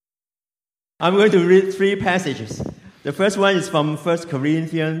I'm going to read three passages. The first one is from 1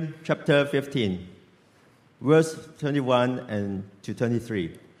 Corinthians chapter 15, verse 21 and to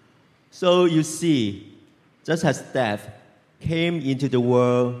 23. So you see, just as death came into the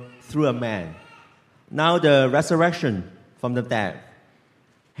world through a man, now the resurrection from the dead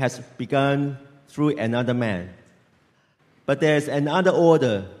has begun through another man. But there is another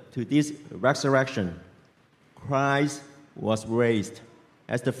order to this resurrection. Christ was raised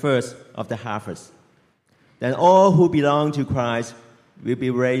as the first of the harvest. Then all who belong to Christ will be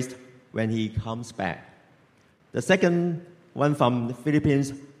raised when he comes back. The second one from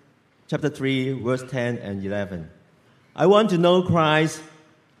Philippians chapter 3, verse 10 and 11. I want to know Christ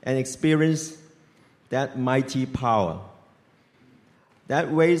and experience that mighty power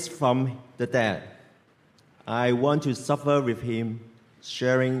that raised from the dead. I want to suffer with him,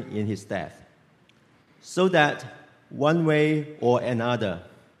 sharing in his death, so that one way or another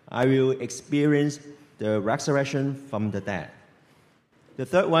I will experience the resurrection from the dead. The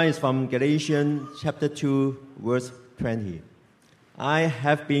third one is from Galatians chapter 2, verse 20. I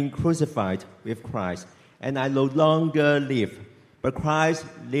have been crucified with Christ, and I no longer live, but Christ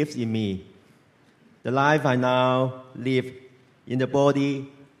lives in me. The life I now live in the body,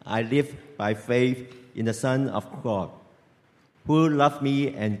 I live by faith in the Son of God, who loved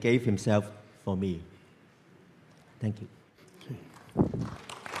me and gave himself for me. Thank you.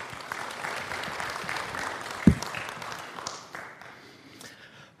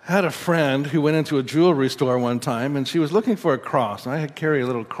 I had a friend who went into a jewelry store one time, and she was looking for a cross. I carry a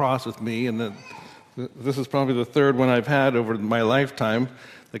little cross with me, and this is probably the third one I've had over my lifetime.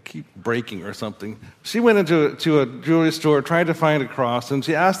 They keep breaking or something. She went into a jewelry store, tried to find a cross, and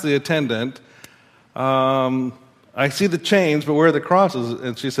she asked the attendant, I see the chains, but where are the crosses?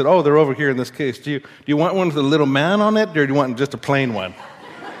 And she said, oh, they're over here in this case. Do you want one with a little man on it, or do you want just a plain one?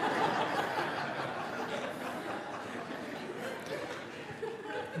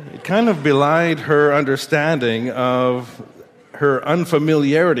 It kind of belied her understanding of her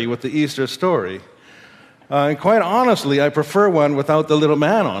unfamiliarity with the Easter story. And quite honestly, I prefer one without the little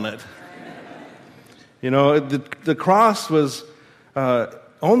man on it. You know, the cross was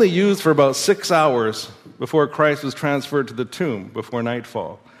only used for about 6 hours before Christ was transferred to the tomb before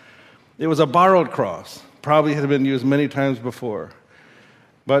nightfall. It was a borrowed cross, probably had been used many times before.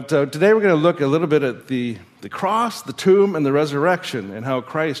 But today we're going to look a little bit at the cross, the tomb, and the resurrection, and how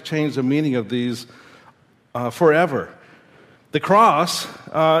Christ changed the meaning of these forever. The cross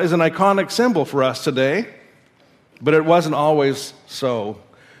is an iconic symbol for us today, but it wasn't always so.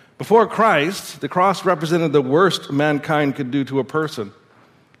 Before Christ, the cross represented the worst mankind could do to a person.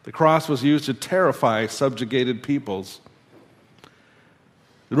 The cross was used to terrify subjugated peoples.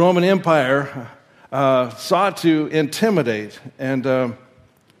 The Roman Empire sought to intimidate and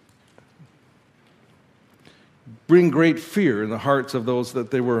bring great fear in the hearts of those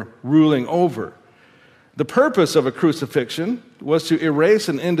that they were ruling over. The purpose of a crucifixion was to erase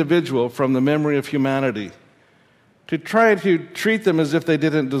an individual from the memory of humanity, to try to treat them as if they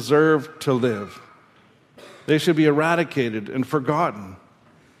didn't deserve to live. They should be eradicated and forgotten.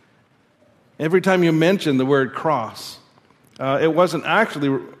 Every time you mention the word cross, it wasn't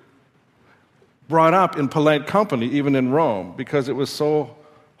actually brought up in polite company, even in Rome, because it was so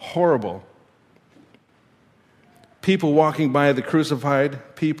horrible. People walking by the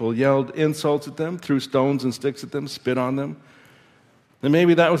crucified people yelled insults at them, threw stones and sticks at them, spit on them. And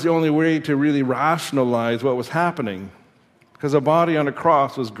maybe that was the only way to really rationalize what was happening, because a body on a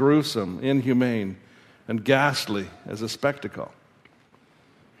cross was gruesome, inhumane, and ghastly as a spectacle.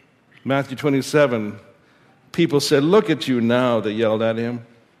 Matthew 27, people said, "Look at you now," they yelled at him.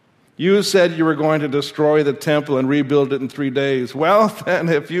 "You said you were going to destroy the temple and rebuild it in 3 days. Well, then,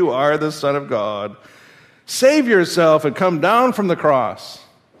 if you are the Son of God, save yourself and come down from the cross."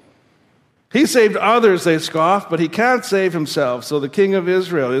 He saved others, they scoffed, but he can't save himself. So the King of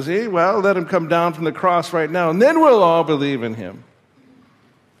Israel, is he? Well, let him come down from the cross right now, and then we'll all believe in him.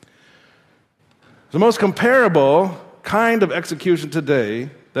 The most comparable kind of execution today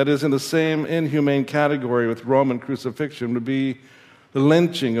that is in the same inhumane category with Roman crucifixion would be the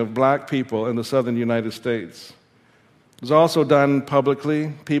lynching of black people in the southern United States. It was also done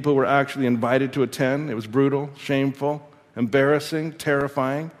publicly. People were actually invited to attend. It was brutal, shameful, embarrassing,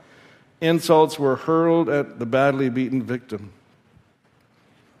 terrifying. Insults were hurled at the badly beaten victim.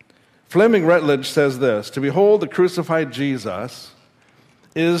 Fleming Rutledge says this: to behold the crucified Jesus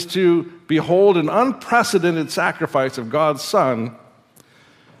is to behold an unprecedented sacrifice of God's Son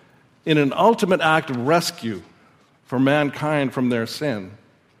in an ultimate act of rescue for mankind from their sin.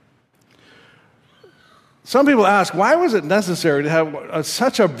 Some people ask, why was it necessary to have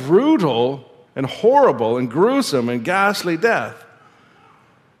such a brutal and horrible and gruesome and ghastly death.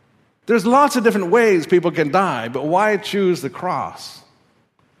 There's lots of different ways people can die, but why choose the cross?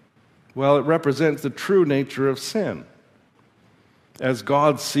 Well, it represents the true nature of sin as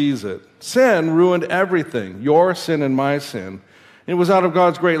God sees it. Sin ruined everything, your sin and my sin. It was out of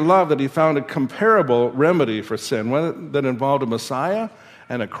God's great love that he found a comparable remedy for sin, one that involved a Messiah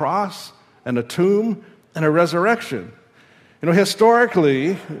and a cross and a tomb and a resurrection. You know,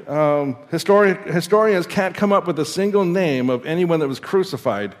 historically, historians can't come up with a single name of anyone that was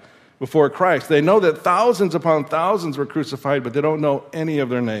crucified before Christ. They know that thousands upon thousands were crucified, but they don't know any of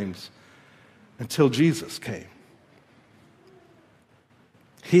their names until Jesus came.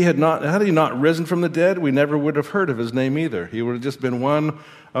 Had he not risen from the dead, we never would have heard of his name either. He would have just been one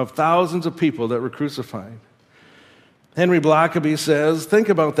of thousands of people that were crucified. Henry Blackaby says, think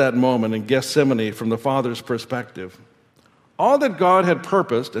about that moment in Gethsemane from the Father's perspective. All that God had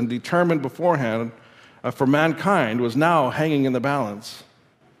purposed and determined beforehand for mankind was now hanging in the balance.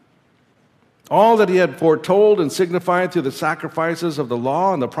 All that he had foretold and signified through the sacrifices of the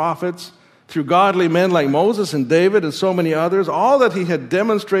law and the prophets, through godly men like Moses and David and so many others, all that he had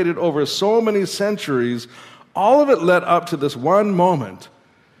demonstrated over so many centuries, all of it led up to this one moment.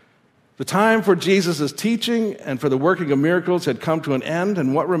 The time for Jesus' teaching and for the working of miracles had come to an end,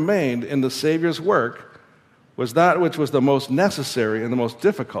 and what remained in the Savior's work was that which was the most necessary and the most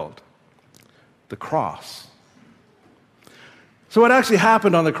difficult, the cross. So what actually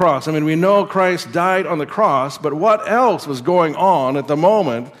happened on the cross? I mean, we know Christ died on the cross, but what else was going on at the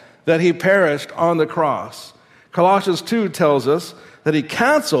moment that he perished on the cross? Colossians 2 tells us that he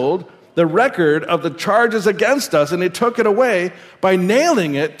canceled the record of the charges against us, and he took it away by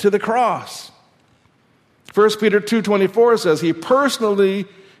nailing it to the cross. 1 Peter 2:24 says he personally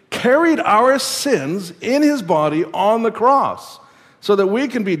carried our sins in his body on the cross so that we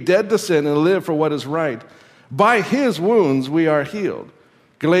can be dead to sin and live for what is right. By his wounds we are healed.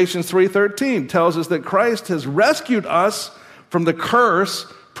 Galatians 3:13 tells us that Christ has rescued us from the curse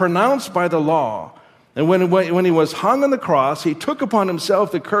pronounced by the law. And when he was hung on the cross, he took upon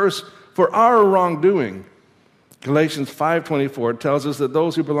himself the curse for our wrongdoing. Galatians 5:24 tells us that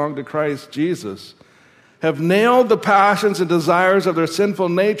those who belong to Christ Jesus have nailed the passions and desires of their sinful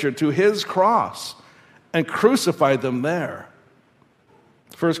nature to his cross and crucified them there.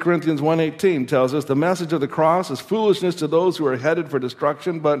 1 Corinthians 1:18 tells us the message of the cross is foolishness to those who are headed for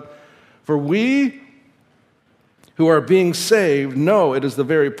destruction, but for we who are being saved know it is the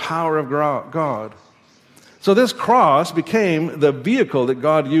very power of God. So this cross became the vehicle that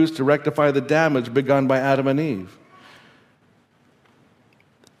God used to rectify the damage begun by Adam and Eve.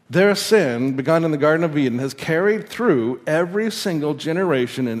 Their sin, begun in the Garden of Eden, has carried through every single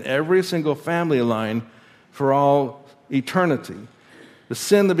generation and every single family line for all eternity. The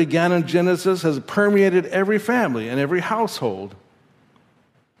sin that began in Genesis has permeated every family and every household.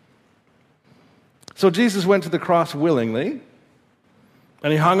 So Jesus went to the cross willingly,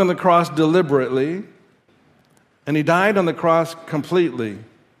 and he hung on the cross deliberately, and he died on the cross completely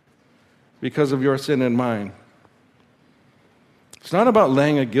because of your sin and mine. It's not about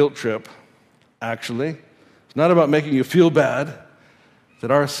laying a guilt trip, actually. It's not about making you feel bad that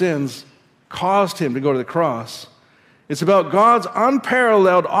our sins caused him to go to the cross. It's about God's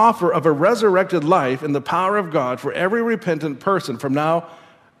unparalleled offer of a resurrected life in the power of God for every repentant person from now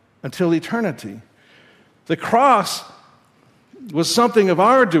until eternity. The cross was something of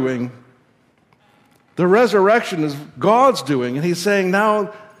our doing. The resurrection is God's doing. And he's saying,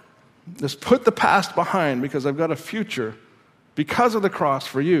 now, let's put the past behind because I've got a future because of the cross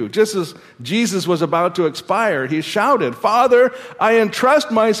for you. Just as Jesus was about to expire, he shouted, Father, I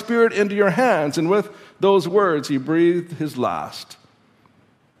entrust my spirit into your hands. And with those words, he breathed his last.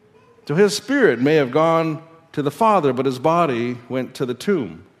 So his spirit may have gone to the Father, but his body went to the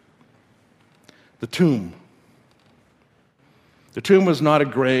tomb. The tomb. The tomb was not a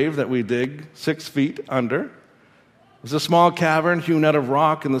grave that we dig 6 feet under. It was a small cavern hewn out of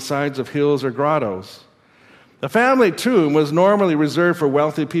rock in the sides of hills or grottos. The family tomb was normally reserved for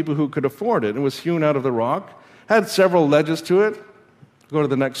wealthy people who could afford it. It was hewn out of the rock, had several ledges to it. Go to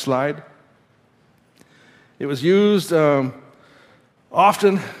the next slide. It was used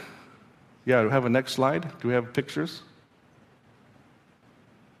often. Yeah, do we have a next slide? Do we have pictures?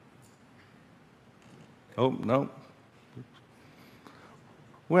 Oh, no.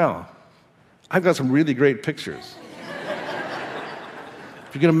 Well, I've got some really great pictures.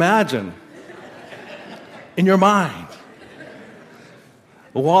 If you can imagine, in your mind,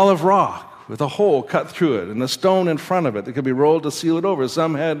 a wall of rock with a hole cut through it and a stone in front of it that could be rolled to seal it over.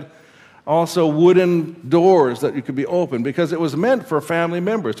 Some had Also wooden doors that you could be opened because it was meant for family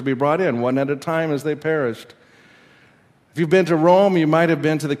members to be brought in one at a time as they perished. If you've been to Rome, you might have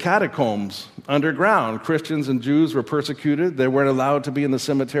been to the catacombs underground. Christians and Jews were persecuted. They weren't allowed to be in the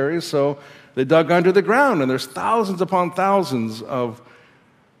cemeteries, so they dug under the ground, and there's thousands upon thousands of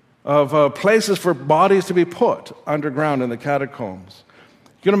places for bodies to be put underground in the catacombs.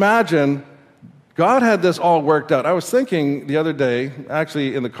 You can imagine, God had this all worked out. I was thinking the other day,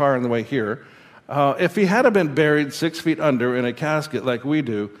 actually in the car on the way here, if he had been buried 6 feet under in a casket like we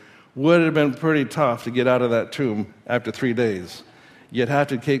do, would it have been pretty tough to get out of that tomb after 3 days. You'd have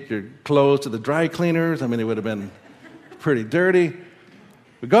to take your clothes to the dry cleaners. I mean, it would have been pretty dirty.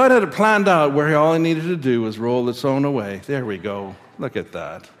 But God had it planned out where all he needed to do was roll the stone away. There we go. Look at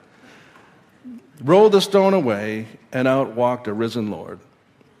that. Rolled the stone away, and out walked a risen Lord.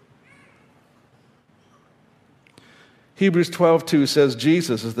 Hebrews 12:2 says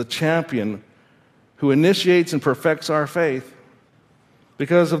Jesus is the champion who initiates and perfects our faith.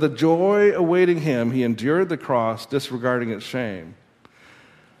 Because of the joy awaiting him, he endured the cross, disregarding its shame.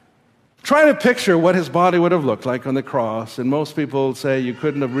 Try to picture what his body would have looked like on the cross, and most people say you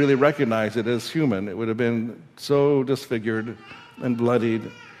couldn't have really recognized it as human. It would have been so disfigured and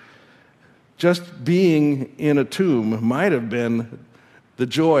bloodied. Just being in a tomb might have been the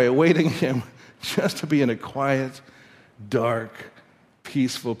joy awaiting him, just to be in a quiet, dark,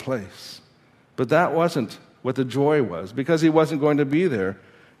 peaceful place. But that wasn't what the joy was, because he wasn't going to be there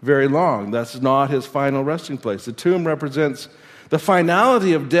very long. That's not his final resting place. The tomb represents the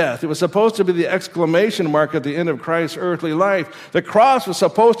finality of death. It was supposed to be the exclamation mark at the end of Christ's earthly life. The cross was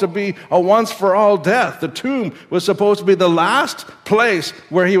supposed to be a once-for-all death. The tomb was supposed to be the last place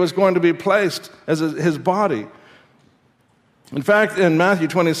where he was going to be placed as his body. In fact, in Matthew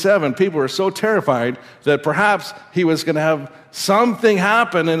 27, people were so terrified that perhaps he was going to have something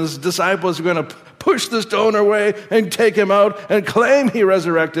happen and his disciples were going to push the stone away and take him out and claim he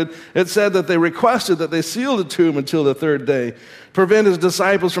resurrected. It said that they requested that they seal the tomb until the third day, prevent his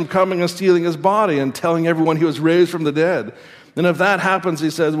disciples from coming and stealing his body and telling everyone he was raised from the dead. And if that happens, he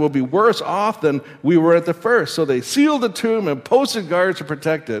says, we'll be worse off than we were at the first. So they sealed the tomb and posted guards to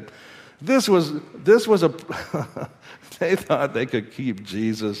protect it. This was a... They thought they could keep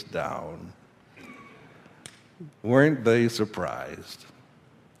Jesus down. Weren't they surprised?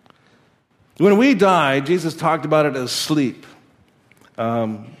 When we die, Jesus talked about it as sleep.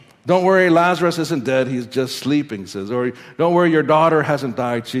 Don't worry, Lazarus isn't dead, he's just sleeping, says. Or don't worry, your daughter hasn't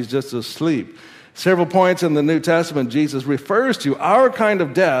died, she's just asleep. Several points in the New Testament, Jesus refers to our kind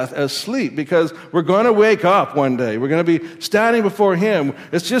of death as sleep because we're going to wake up one day. We're going to be standing before him.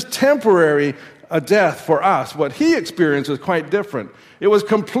 It's just temporary a death for us. What he experienced was quite different. It was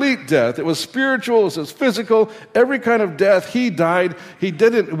complete death. It was spiritual. It was physical. Every kind of death he died.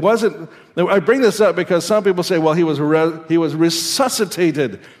 It wasn't. I bring this up because some people say, well, he was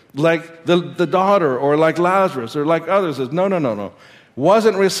resuscitated like the daughter or like Lazarus or like others. No.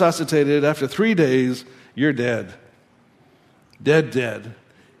 Wasn't resuscitated. After 3 days, you're dead. Dead.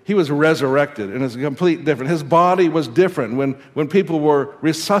 He was resurrected, and it's complete different. His body was different. When people were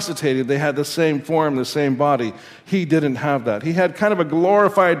resuscitated, they had the same form, the same body. He didn't have that. He had kind of a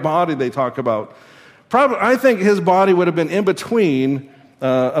glorified body they talk about. I think his body would have been in between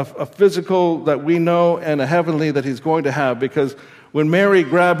a physical that we know and a heavenly that he's going to have, because when Mary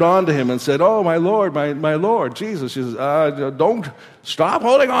grabbed onto him and said, oh, my Lord, Jesus, she says, don't stop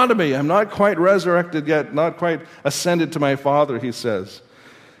holding on to me. I'm not quite resurrected yet, not quite ascended to my Father, he says.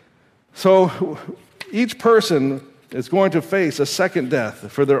 So each person is going to face a second death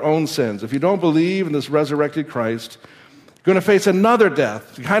for their own sins. If you don't believe in this resurrected Christ, you're going to face another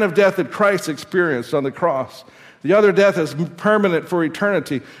death, the kind of death that Christ experienced on the cross. The other death is permanent for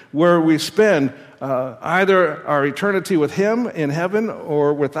eternity, where we spend either our eternity with him in heaven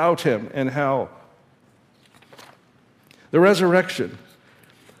or without him in hell. The resurrection,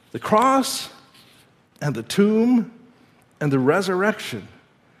 the cross and the tomb and the resurrection.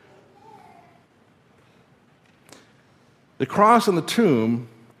 The cross and the tomb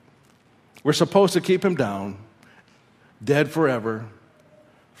were supposed to keep him down, dead forever,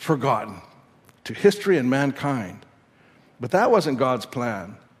 forgotten to history and mankind. But that wasn't God's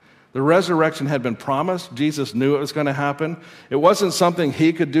plan. The resurrection had been promised. Jesus knew it was going to happen. It wasn't something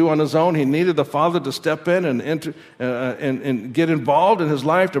he could do on his own. He needed the Father to step in and get involved in his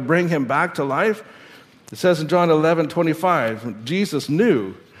life to bring him back to life. It says in John 11:25, Jesus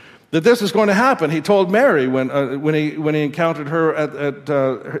knew that this is going to happen. He told Mary when he encountered her at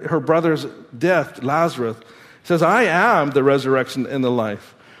her brother's death, Lazarus. He says, I am the resurrection and the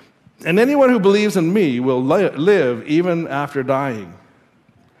life. And anyone who believes in me will live even after dying.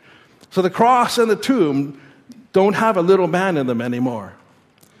 So the cross and the tomb don't have a little man in them anymore.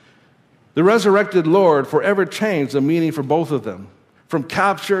 The resurrected Lord forever changed the meaning for both of them, from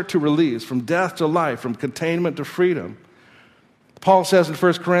capture to release, from death to life, from containment to freedom. Paul says in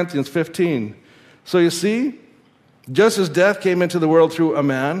 1 Corinthians 15, so you see, just as death came into the world through a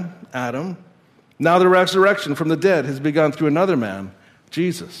man, Adam, now the resurrection from the dead has begun through another man,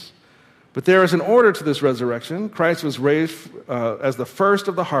 Jesus. But there is an order to this resurrection. Christ was raised as the first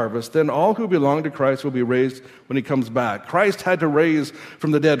of the harvest. Then all who belong to Christ will be raised when he comes back. Christ had to raise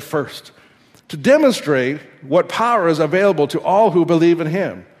from the dead first to demonstrate what power is available to all who believe in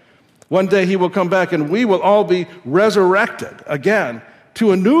him. One day he will come back and we will all be resurrected again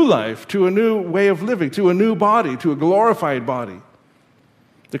to a new life, to a new way of living, to a new body, to a glorified body.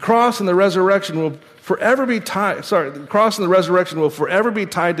 The cross and the resurrection will forever be tied. The cross and the resurrection will forever be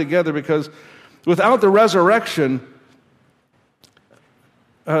tied together, because without the resurrection,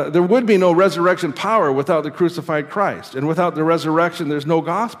 there would be no resurrection power without the crucified Christ. And without the resurrection, there's no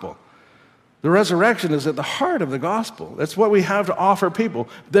gospel. The resurrection is at the heart of the gospel. That's what we have to offer people.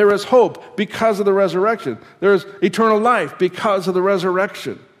 There is hope because of the resurrection. There is eternal life because of the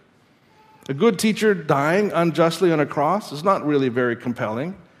resurrection. A good teacher dying unjustly on a cross is not really very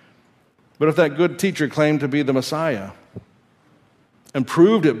compelling. But if that good teacher claimed to be the Messiah and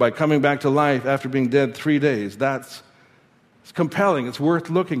proved it by coming back to life after being dead 3 days, it's compelling. It's worth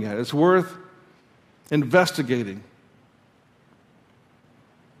looking at. It's worth investigating.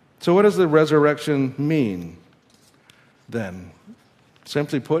 So what does the resurrection mean then?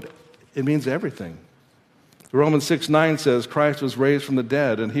 Simply put, it means everything. Romans 6:9 says Christ was raised from the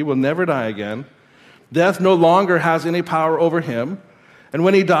dead and he will never die again. Death no longer has any power over him. And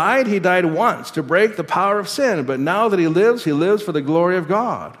when he died once to break the power of sin. But now that he lives for the glory of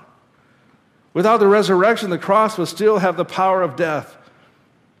God. Without the resurrection, the cross would still have the power of death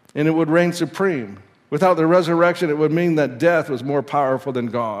and it would reign supreme. Without the resurrection, it would mean that death was more powerful than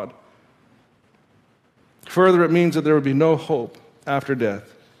God. Further, it means that there would be no hope after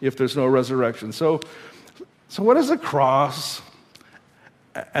death if there's no resurrection. So what does the cross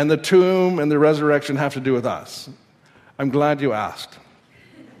and the tomb and the resurrection have to do with us? I'm glad you asked.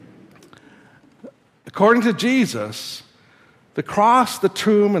 According to Jesus, the cross, the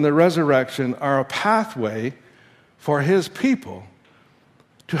tomb, and the resurrection are a pathway for his people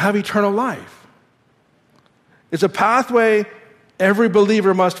to have eternal life. It's a pathway every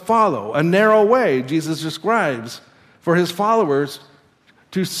believer must follow, a narrow way, Jesus describes, for his followers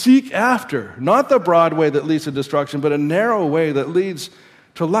to seek after, not the broad way that leads to destruction, but a narrow way that leads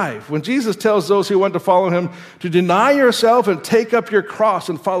to life. When Jesus tells those who want to follow him to deny yourself and take up your cross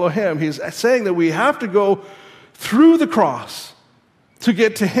and follow him, he's saying that we have to go through the cross to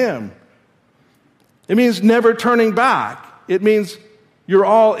get to him. It means never turning back. It means you're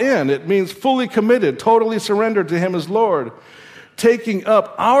all in. It means fully committed, totally surrendered to him as Lord. Taking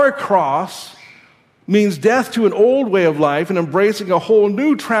up our cross means death to an old way of life and embracing a whole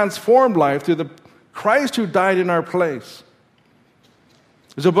new transformed life through the Christ who died in our place.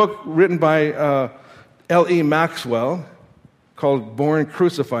 There's a book written by L.E. Maxwell called Born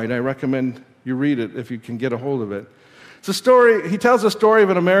Crucified. I recommend you read it if you can get a hold of it. It's a story. He tells the story of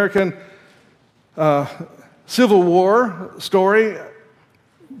an American Civil War story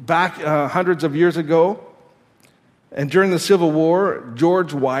back hundreds of years ago. And during the Civil War,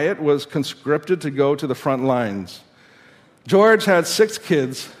 George Wyatt was conscripted to go to the front lines. George had 6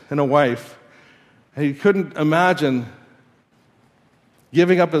 kids and a wife, and he couldn't imagine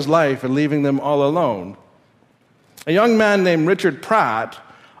giving up his life and leaving them all alone. A young man named Richard Pratt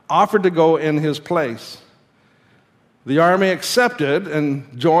offered to go in his place. The army accepted and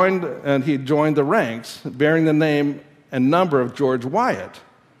he joined the ranks, bearing the name and number of George Wyatt.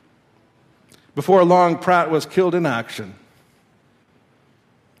 Before long, Pratt was killed in action.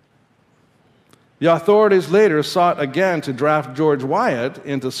 The authorities later sought again to draft George Wyatt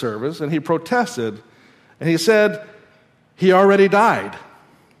into service, and he protested, and he said he already died.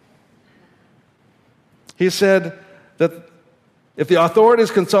 He said that if the authorities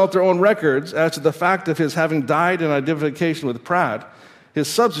consult their own records as to the fact of his having died in identification with Pratt, his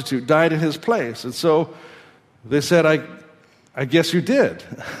substitute died in his place. And so they said, I guess you did.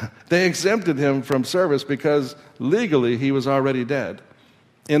 They exempted him from service because legally he was already dead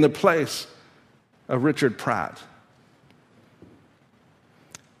in the place of Richard Pratt.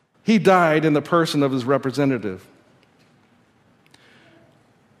 He died in the person of his representative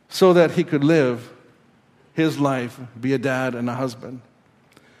so that he could live his life, be a dad and a husband.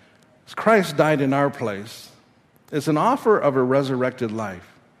 Christ died in our place. It's an offer of a resurrected life.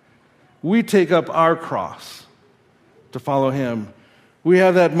 We take up our cross to follow him We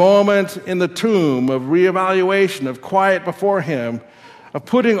have that moment in the tomb of reevaluation, of quiet before Him, of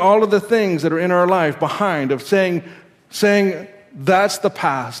putting all of the things that are in our life behind, of saying that's the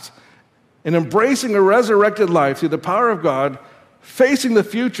past, and embracing a resurrected life through the power of God, facing the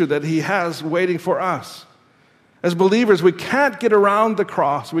future that He has waiting for us. As believers, we can't get around the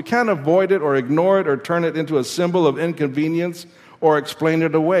cross. We can't avoid it or ignore it or turn it into a symbol of inconvenience or explain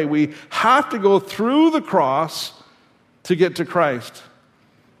it away. We have to go through the cross to get to Christ.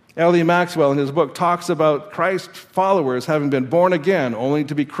 L.E. Maxwell in his book talks about Christ followers having been born again only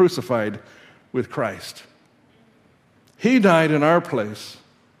to be crucified with Christ. He died in our place.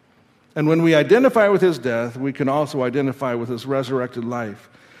 And when we identify with His death, we can also identify with His resurrected life.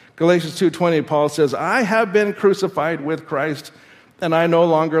 Galatians 2:20, Paul says, I have been crucified with Christ, and I no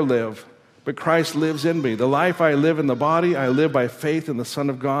longer live, but Christ lives in me. The life I live in the body, I live by faith in the Son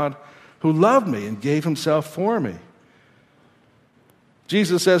of God, who loved me and gave Himself for me.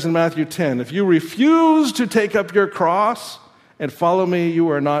 Jesus says in Matthew 10, if you refuse to take up your cross and follow me, you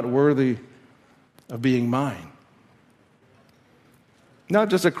are not worthy of being mine. Not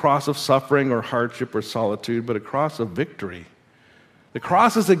just a cross of suffering or hardship or solitude, but a cross of victory. The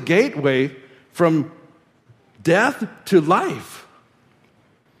cross is a gateway from death to life.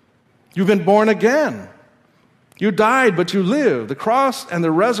 You've been born again. You died, but you live. The cross and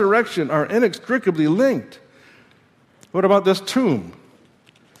the resurrection are inextricably linked. What about this tomb?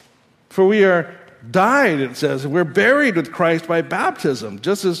 For we are died, it says, and we're buried with Christ by baptism,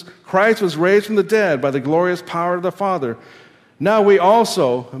 just as Christ was raised from the dead by the glorious power of the Father. Now we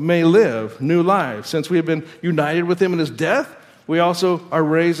also may live new lives. Since we have been united with Him in His death, we also are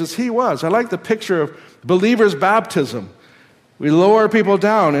raised as He was. I like the picture of believers' baptism. We lower people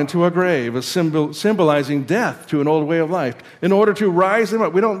down into a grave, as symbolizing death to an old way of life, in order to rise them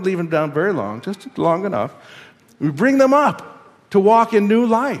up. We don't leave them down very long, just long enough. We bring them up to walk in new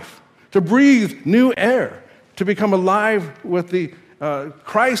life, to breathe new air, to become alive with the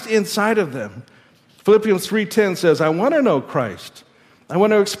Christ inside of them. Philippians 3:10 says, I want to know Christ. I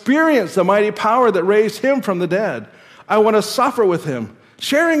want to experience the mighty power that raised Him from the dead. I want to suffer with Him,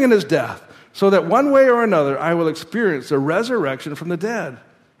 sharing in His death, so that one way or another I will experience the resurrection from the dead.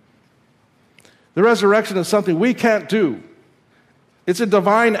 The resurrection is something we can't do. It's a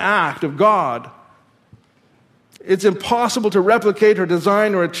divine act of God. It's impossible to replicate or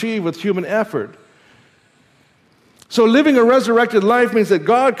design or achieve with human effort. So living a resurrected life means that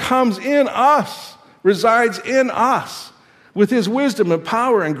God comes in us, resides in us, with His wisdom and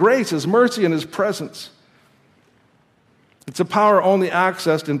power and grace, His mercy and His presence. It's a power only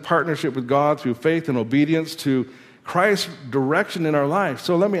accessed in partnership with God through faith and obedience to Christ's direction in our life.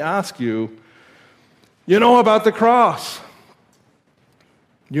 So let me ask you, you know about the cross.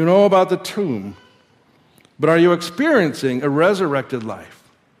 You know about the tomb. But are you experiencing a resurrected life?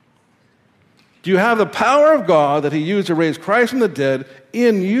 Do you have the power of God that He used to raise Christ from the dead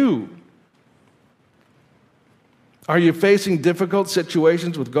in you? Are you facing difficult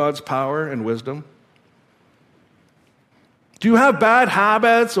situations with God's power and wisdom? Do you have bad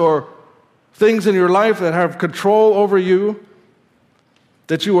habits or things in your life that have control over you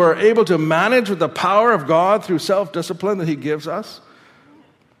that you are able to manage with the power of God through self-discipline that He gives us?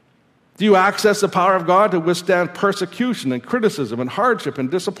 Do you access the power of God to withstand persecution and criticism and hardship and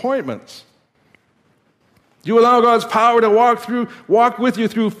disappointments? Do you allow God's power to walk with you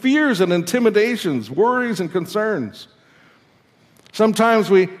through fears and intimidations, worries and concerns? Sometimes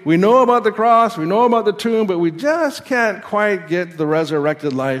we know about the cross, we know about the tomb, but we just can't quite get the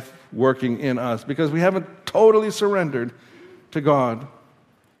resurrected life working in us because we haven't totally surrendered to God.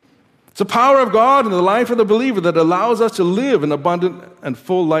 It's the power of God in the life of the believer that allows us to live an abundant and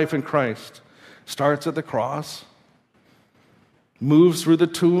full life in Christ. Starts at the cross, moves through the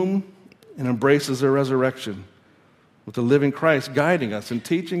tomb, and embraces the resurrection with the living Christ guiding us and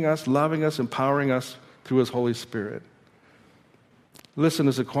teaching us, loving us, empowering us through His Holy Spirit. Listen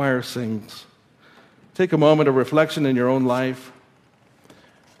as the choir sings. Take a moment of reflection in your own life.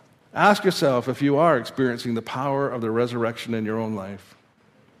 Ask yourself if you are experiencing the power of the resurrection in your own life.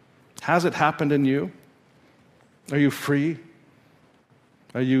 Has it happened in you? Are you free?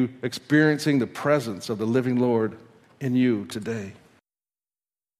 Are you experiencing the presence of the living Lord in you today?